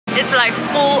It's like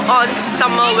full on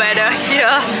summer weather here.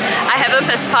 I haven't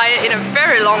perspired in a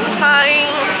very long time.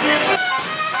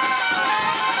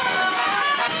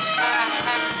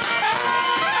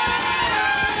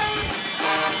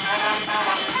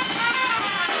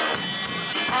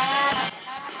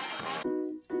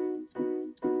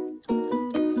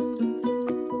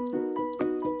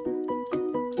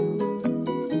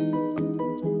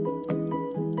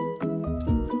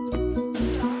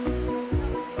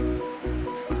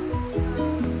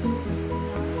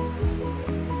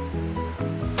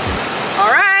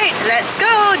 Alright, let's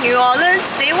go! New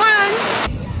Orleans, day 1!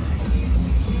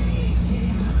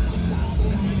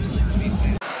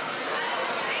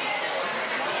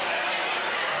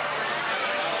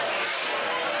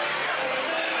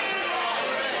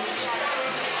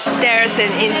 There's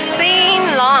an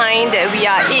insane line that we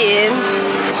are in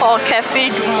for Cafe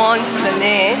du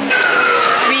Monde.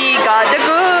 We got the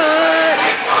goods!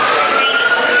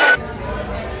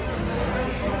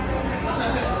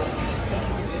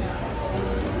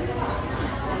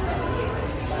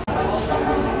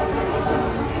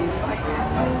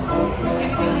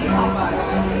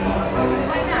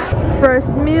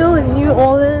 First meal in New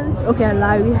Orleans. Okay, I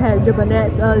lied, we had the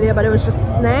Beignets earlier, but it was just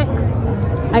a snack.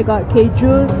 I got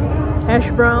Cajun hash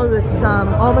brown with some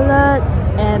omelette,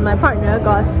 and my partner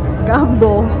got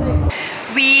gumbo.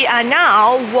 We are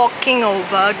now walking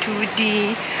over to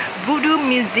the Voodoo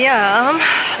Museum.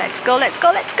 Let's go, let's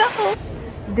go, let's go!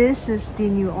 This is the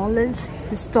New Orleans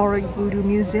Historic Voodoo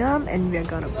Museum, and we're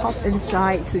gonna pop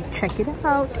inside to check it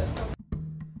out.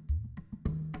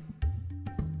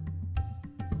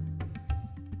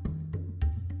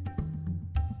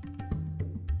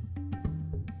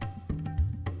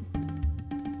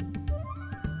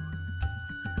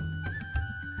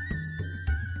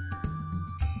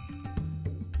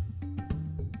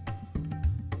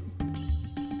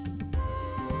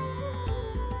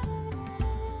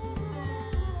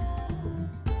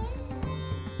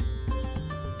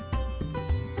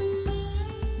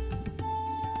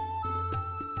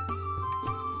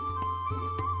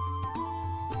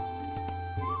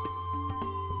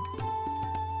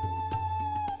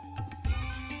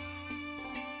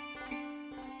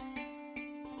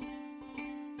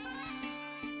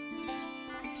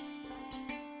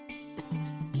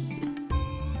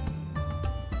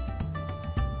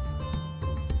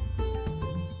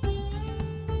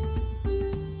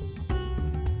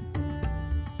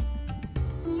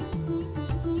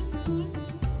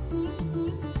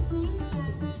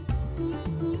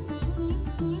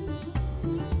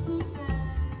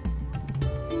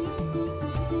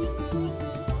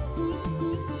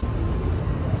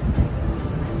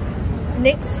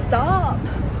 Next stop,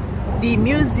 the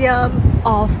Museum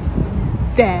of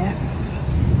Death.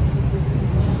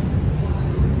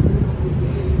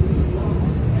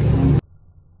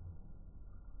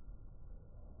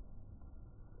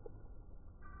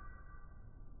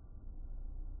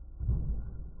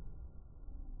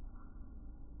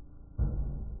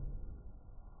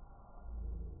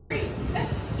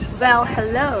 Well,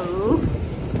 hello.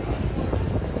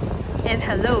 And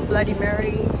hello, Bloody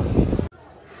Mary.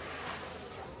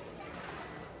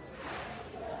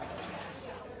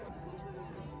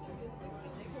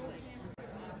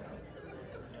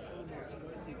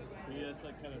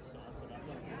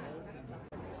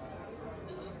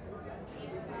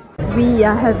 We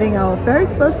are having our very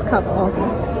first cup of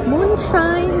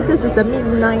moonshine. This is the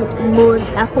Midnight Moon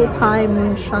Apple Pie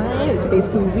Moonshine. It's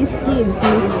basically whiskey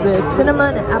infused with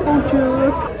cinnamon and apple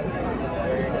juice.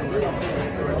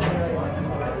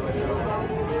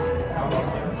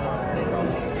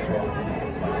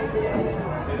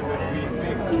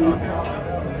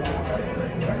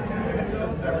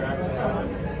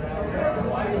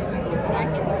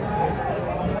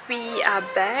 We are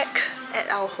back at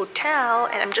our hotel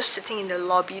and I'm just sitting in the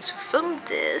lobby to film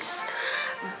this,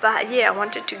 but yeah, I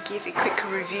wanted to give a quick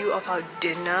review of our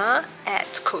dinner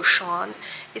at Cochon.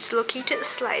 It's located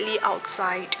slightly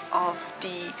outside of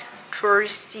the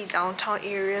touristy downtown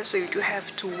area, so you do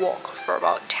have to walk for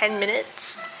about 10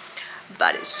 minutes,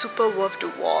 but it's super worth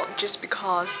the walk just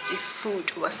because the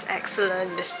food was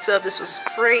excellent, the service was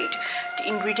great, the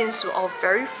ingredients were all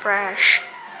very fresh,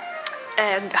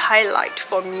 and the highlight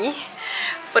for me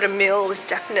for the meal was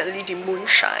definitely the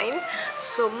moonshine.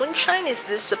 So moonshine is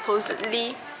this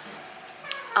supposedly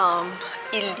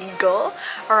illegal,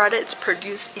 or rather it's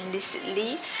produced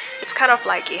illicitly. It's kind of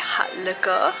like a hard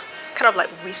liquor, kind of like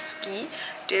whiskey.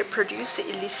 They produce it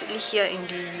illicitly here in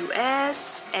the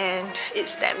US and it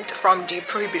stemmed from the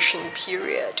Prohibition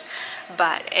period.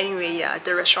 But anyway, yeah,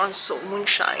 the restaurant sold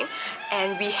moonshine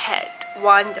and we had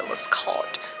one that was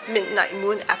called midnight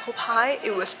moon apple pie.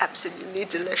 It was absolutely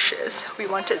delicious. We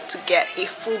wanted to get a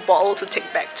full bottle to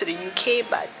take back to the UK,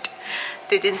 but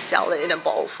they didn't sell it in a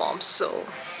bottle form, so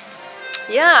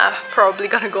yeah, probably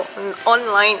gonna go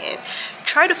online and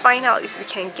try to find out if we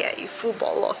can get a full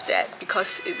bottle of that,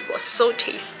 because it was so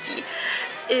tasty.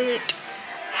 It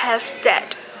has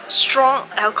that strong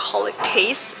alcoholic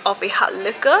taste of a hard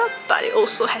liquor, but it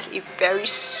also has a very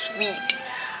sweet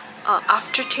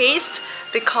aftertaste,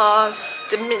 because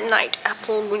the midnight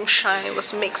apple moonshine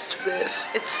was mixed with,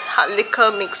 it's hard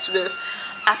liquor mixed with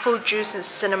apple juice and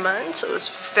cinnamon, so it was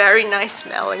very nice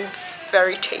smelling,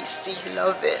 very tasty.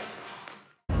 Love it.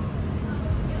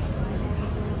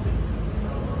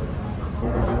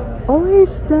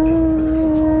 Oysters,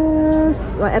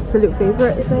 my absolute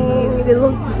favorite thing. They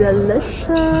look delicious.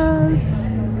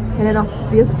 And then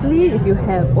obviously, if you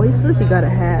have oysters, you gotta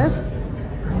have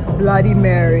Bloody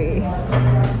Mary.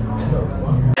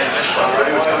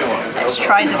 Let's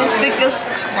try the biggest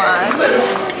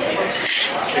one.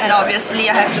 And obviously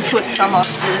I have to put some of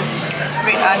this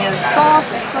red onion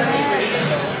sauce on it.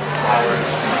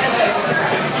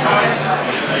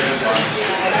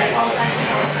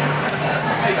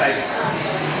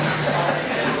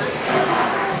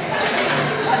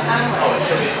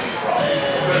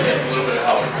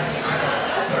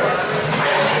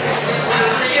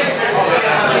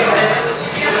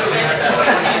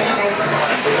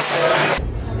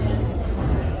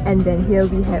 And then here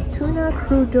we have tuna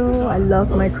crudo. I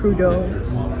love my crudo.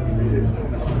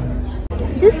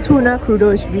 This tuna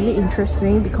crudo is really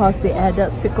interesting because they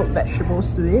added pickled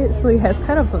vegetables to it, so it has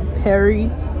kind of a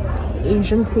peary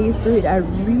Asian taste to it. I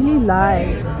really like.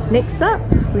 Next up,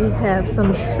 we have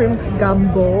some shrimp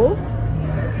gumbo.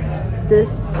 This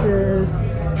is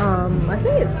I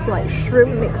think it's like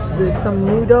shrimp mixed with some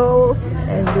noodles,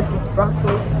 and this is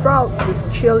Brussels sprouts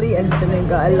with chili and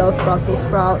vinegar. I love Brussels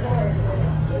sprouts.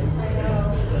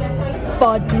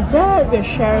 For dessert, we're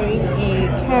sharing a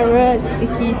carrot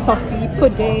sticky toffee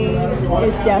pudding.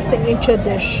 It's their signature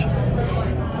dish.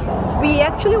 We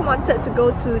actually wanted to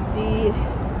go to the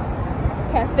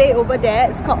cafe over there.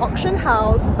 It's called Auction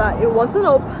House, but it wasn't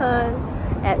open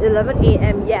at 11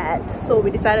 AM yet, so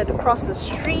we decided to cross the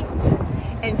street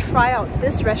and try out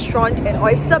this restaurant at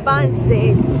Oyster Bar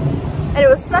instead. And it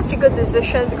was such a good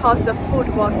decision because the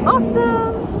food was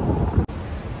awesome.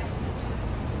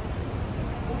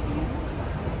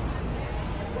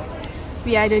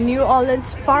 We are at the New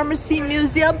Orleans Pharmacy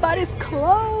Museum, but it's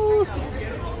closed.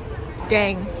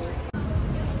 Dang.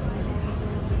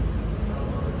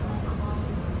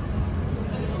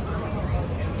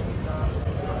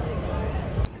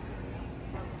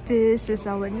 This is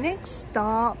our next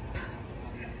stop.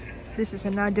 This is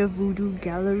another voodoo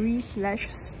gallery slash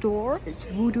store. It's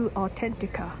Voodoo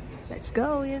Authentica. Let's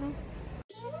go in.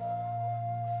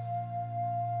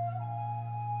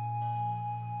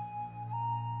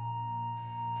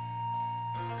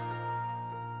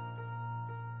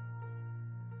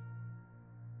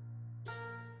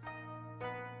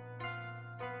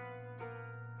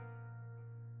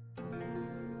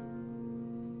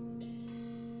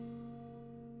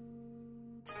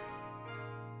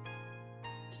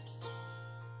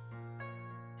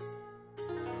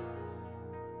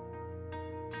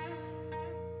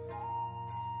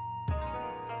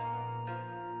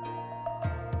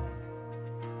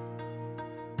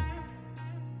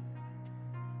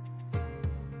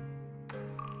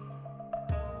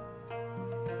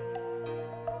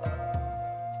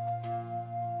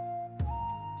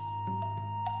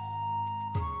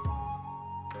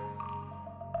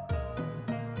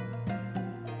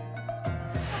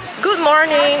 Good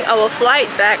morning! Our flight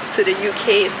back to the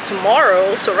UK is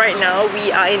tomorrow, so right now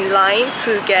we are in line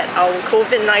to get our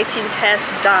COVID-19 test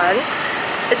done.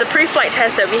 It's a pre-flight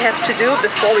test that we have to do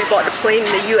before we board the plane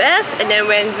in the US, and then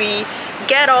when we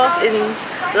get off in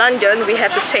London we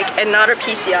have to take another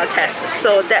PCR test.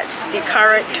 So that's the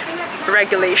current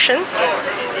regulation.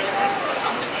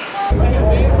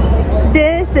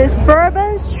 This is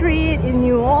Bourbon Street in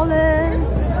New Orleans.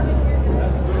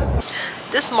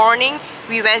 This morning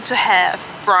we went to have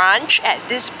brunch at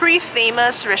this pretty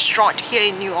famous restaurant here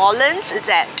in New Orleans. It's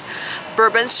at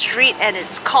Bourbon Street and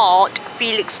it's called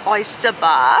Felix Oyster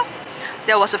Bar.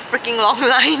 There was a freaking long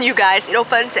line, you guys. It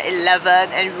opens at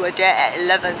 11 and we were there at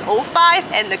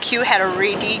 11:05 and the queue had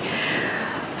already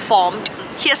formed.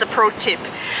 Here's a pro tip.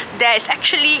 There is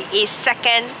actually a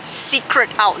second secret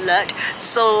outlet.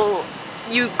 So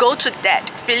you go to that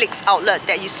Felix outlet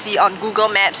that you see on Google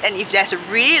Maps, and if there's a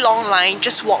really long line,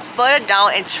 just walk further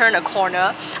down and turn a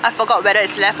corner. I forgot whether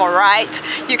it's left or right.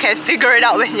 You can figure it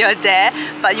out when you're there,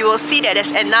 but you will see that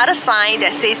there's another sign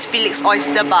that says Felix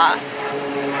Oyster Bar.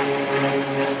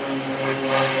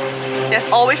 There's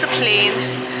always a plane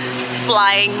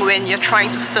flying when you're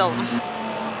trying to film.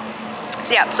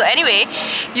 So anyway,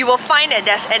 you will find that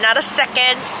there's another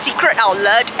second secret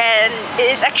outlet, and it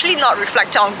is actually not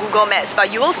reflected on Google Maps,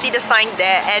 but you will see the sign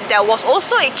there. And there was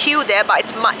also a queue there, but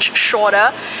it's much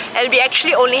shorter, and we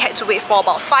actually only had to wait for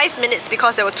about 5 minutes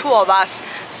because there were 2 of us,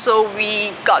 so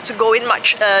we got to go in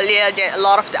much earlier than a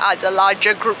lot of the other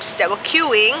larger groups that were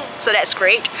queuing, so that's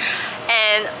great.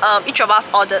 And each of us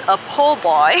ordered a po'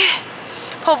 boy.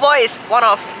 Po' boy is one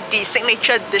of the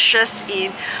signature dishes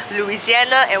in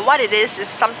Louisiana, and what it is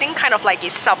something kind of like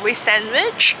a Subway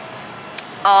sandwich.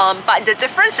 But the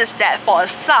difference is that for a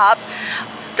sub,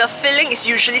 the filling is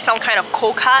usually some kind of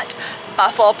cold cut,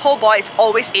 but for a po' boy, it's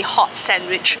always a hot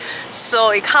sandwich. So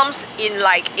it comes in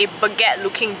like a baguette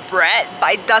looking bread,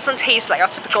 but it doesn't taste like a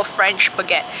typical French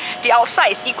baguette. The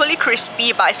outside is equally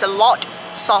crispy, but it's a lot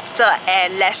softer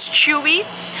and less chewy,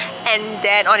 and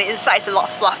then on the inside it's a lot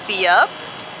fluffier.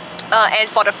 And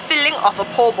for the filling of a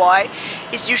po' boy,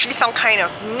 it's usually some kind of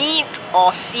meat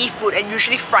or seafood, and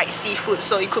usually fried seafood.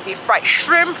 So it could be fried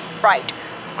shrimp, fried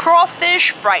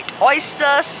crawfish, fried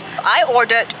oysters. I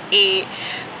ordered a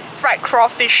fried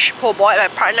crawfish po' boy. My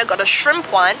partner got a shrimp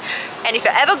one. And if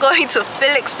you're ever going to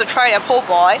Felix to try a po'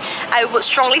 boy, I would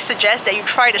strongly suggest that you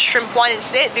try the shrimp one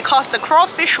instead, because the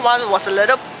crawfish one was a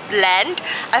little bland.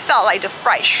 I felt like the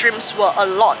fried shrimps were a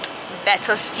lot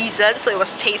better seasoned, so it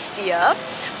was tastier.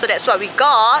 So that's what we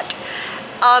got.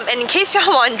 And in case you're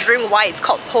wondering why it's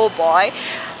called po' boy,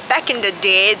 back in the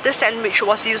day, this sandwich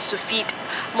was used to feed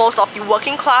most of the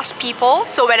working class people.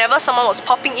 So whenever someone was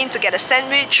popping in to get a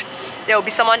sandwich, there will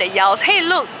be someone that yells, "Hey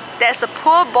look, there's a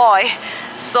po' boy."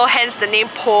 So hence the name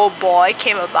po' boy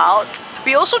came about.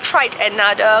 We also tried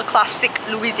another classic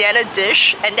Louisiana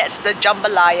dish, and that's the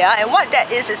jambalaya. And what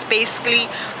that is basically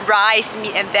rice,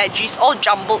 meat and veggies all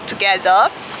jumbled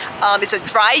together. It's a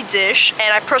dry dish,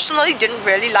 and I personally didn't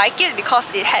really like it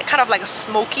because it had kind of like a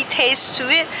smoky taste to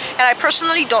it, and I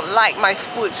personally don't like my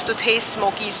foods to taste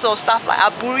smoky, so stuff like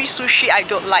aburi sushi I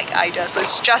don't like either, so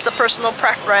it's just a personal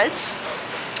preference.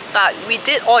 But we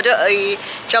did order a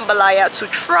jambalaya to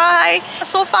try.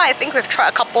 So far I think we've tried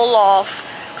a couple of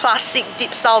classic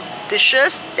deep south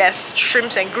dishes. There's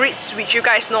shrimps and grits, which you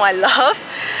guys know I love,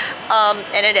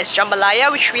 and then there's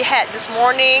jambalaya, which we had this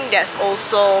morning. There's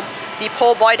also the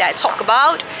po' boy that I talked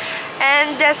about,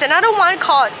 and there's another one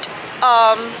called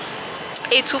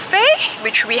etouffee,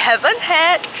 which we haven't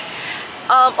had.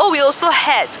 We also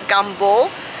had gumbo.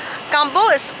 Gumbo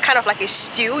is kind of like a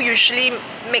stew, usually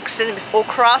mixed in with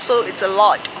okra, so it's a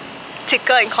lot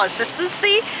thicker in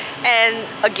consistency, and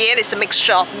again it's a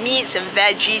mixture of meats and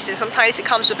veggies, and sometimes it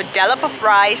comes with a dollop of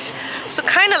rice, so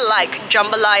kind of like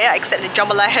jambalaya, except the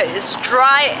jambalaya is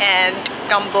dry and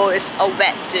gumbo is a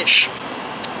wet dish.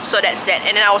 So that's that.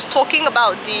 And then I was talking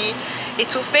about the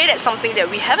etouffee. That's something that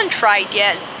we haven't tried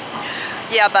yet.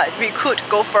 Yeah, but we could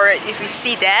go for it if we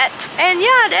see that. And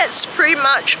yeah, that's pretty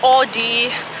much all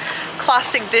the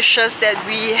classic dishes that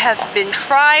we have been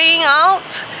trying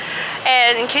out.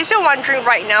 And in case you're wondering,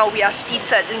 right now we are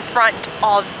seated in front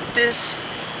of this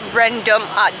random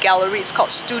art gallery. It's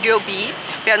called Studio B.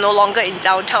 We are no longer in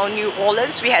downtown New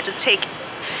Orleans. We had to take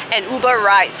an Uber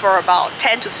ride for about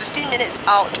 10 to 15 minutes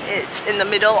out. It's in the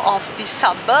middle of the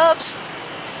suburbs.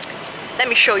 Let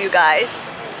me show you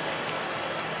guys.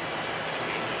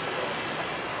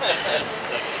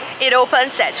 It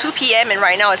opens at 2 p.m. and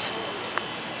right now it's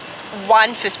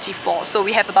 1:54, so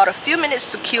we have about a few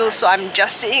minutes to kill, so I'm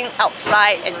just sitting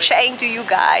outside and chatting to you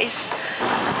guys.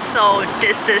 So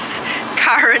this is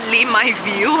currently my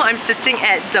view. I'm sitting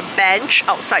at the bench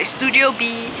outside Studio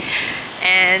B,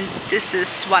 and this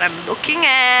is what I'm looking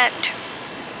at.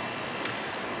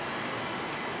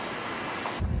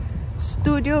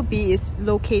 Studio B is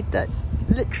located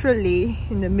literally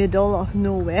in the middle of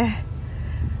nowhere,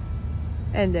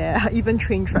 and there are even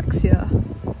train tracks here.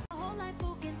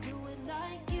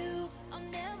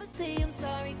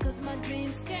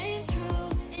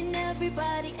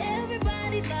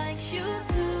 Everybody likes you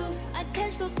too. I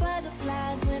catch those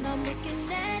butterflies when I'm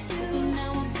looking at you. So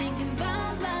now I'm thinking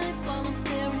about life while I'm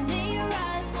staring in your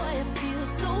eyes. Boy, it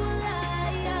feels so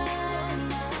alive.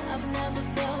 I've never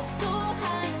felt so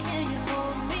high. Can you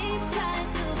hold me tight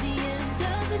till the end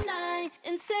of the night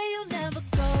and say you'll never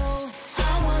go?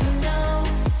 I wanna know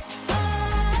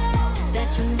that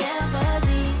you'll never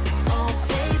leave. Oh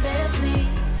baby,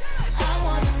 please. I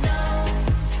wanna know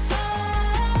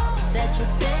that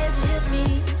you'll stay with me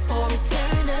for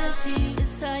eternity.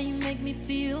 It's how you make me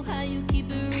feel, how you keep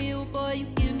it real, boy, you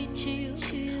give me chills.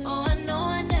 Oh, I know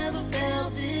I never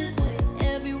felt this way.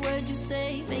 Every word you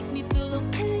say makes me feel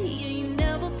okay, and you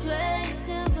never play,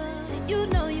 never. You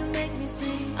know you make me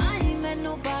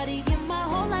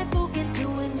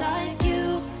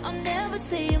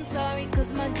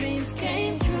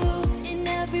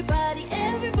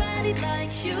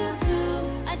you too.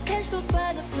 I catch those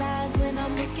butterflies when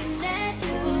I'm looking at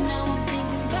you. So now I'm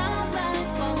thinking about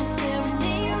life while I'm staring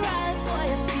in your eyes. Boy,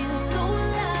 I feel so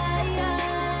alive.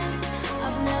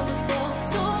 I've never felt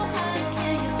so high.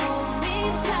 Can you hold me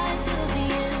tight till the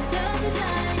end of the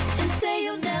night and say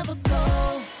you'll never go?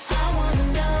 I wanna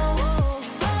know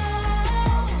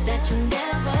that you'll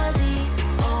never leave.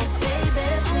 Oh baby,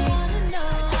 please.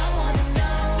 I wanna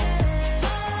know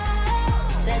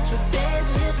that you'll stay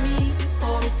with me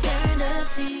for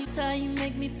eternity. How you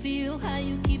make me feel, how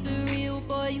you keep it real,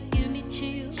 boy, you give me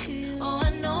chills. Oh, I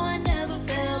know I never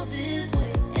felt this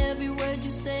way. Every word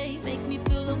you say makes me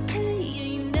feel okay,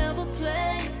 and you never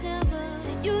play, never.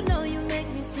 You know you make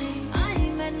me sing. I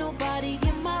ain't met nobody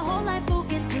in my whole life who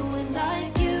can do it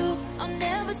like you. I'll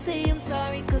never say I'm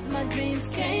sorry, cause my dreams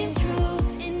came true.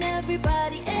 And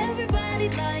everybody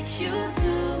likes you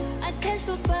too. I catch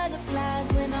those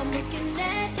butterflies when I'm looking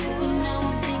at you. So now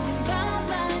I'm thinking about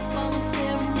life while I'm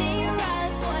staring in your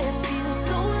eyes. Boy, I feel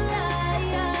so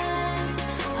alive.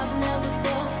 I've never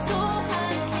felt so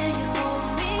high. Can you hold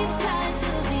me tight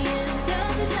till the end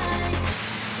of the night?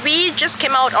 We just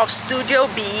came out of Studio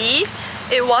B.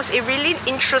 It was a really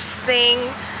interesting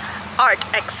art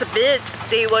exhibit.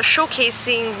 They were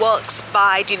showcasing works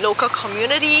by the local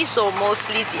community, so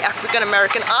mostly the African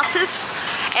American artists,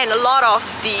 and a lot of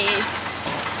the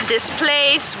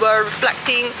displays were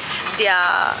reflecting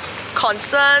their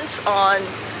concerns on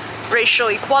racial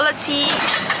equality,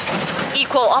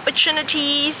 equal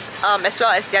opportunities, as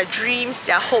well as their dreams,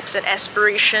 their hopes and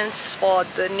aspirations for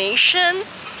the nation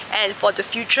and for the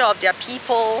future of their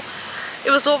people.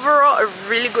 It was overall a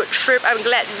really good trip. I'm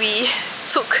glad we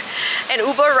took an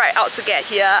Uber ride out to get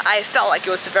here. I felt like it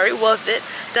was very worth it.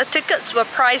 The tickets were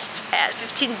priced at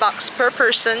 $15 per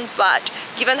person, but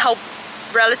given how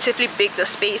relatively big the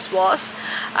space was,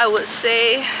 I would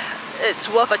say it's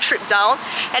worth a trip down.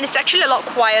 And it's actually a lot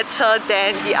quieter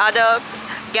than the other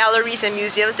galleries and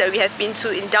museums that we have been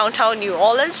to in downtown New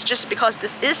Orleans, just because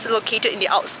this is located in the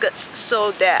outskirts,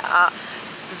 so there are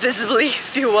visibly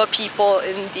fewer people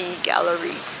in the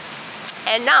gallery.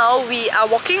 And now we are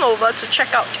walking over to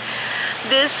check out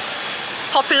this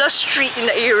popular street in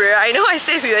the area. I know I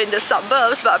said we were in the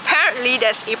suburbs, but apparently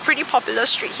there's a pretty popular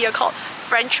street here called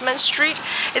Frenchman Street.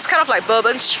 It's kind of like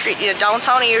Bourbon Street in the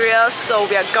downtown area, so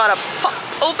we are gonna pop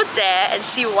over there and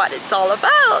see what it's all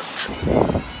about.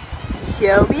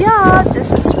 Here we are.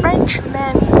 This is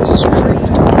Frenchman Street.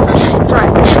 It's a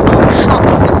stretch of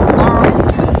shops and bars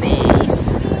and cafes.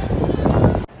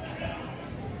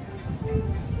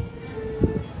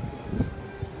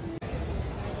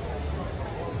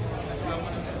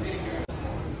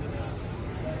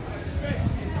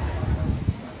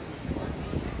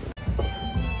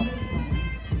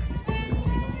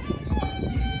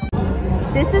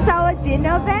 This is our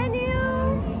dinner venue.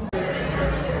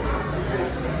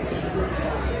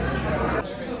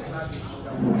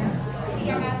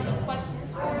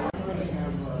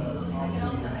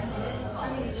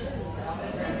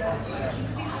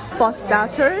 For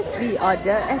starters, we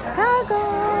order escargot.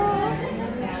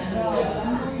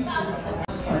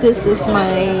 This is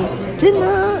my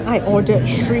dinner. I ordered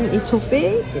shrimp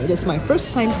etouffee. It is my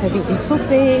first time having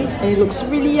etouffee and it looks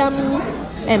really yummy.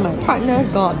 And my partner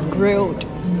got grilled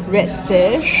red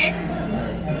fish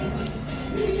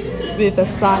with a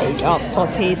side of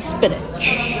sauteed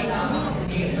spinach.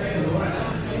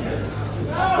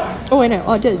 Oh, and I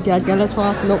ordered their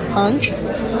Galatoire's milk punch.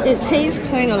 It tastes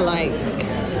kind of like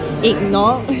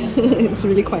eggnog. It's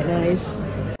really quite nice.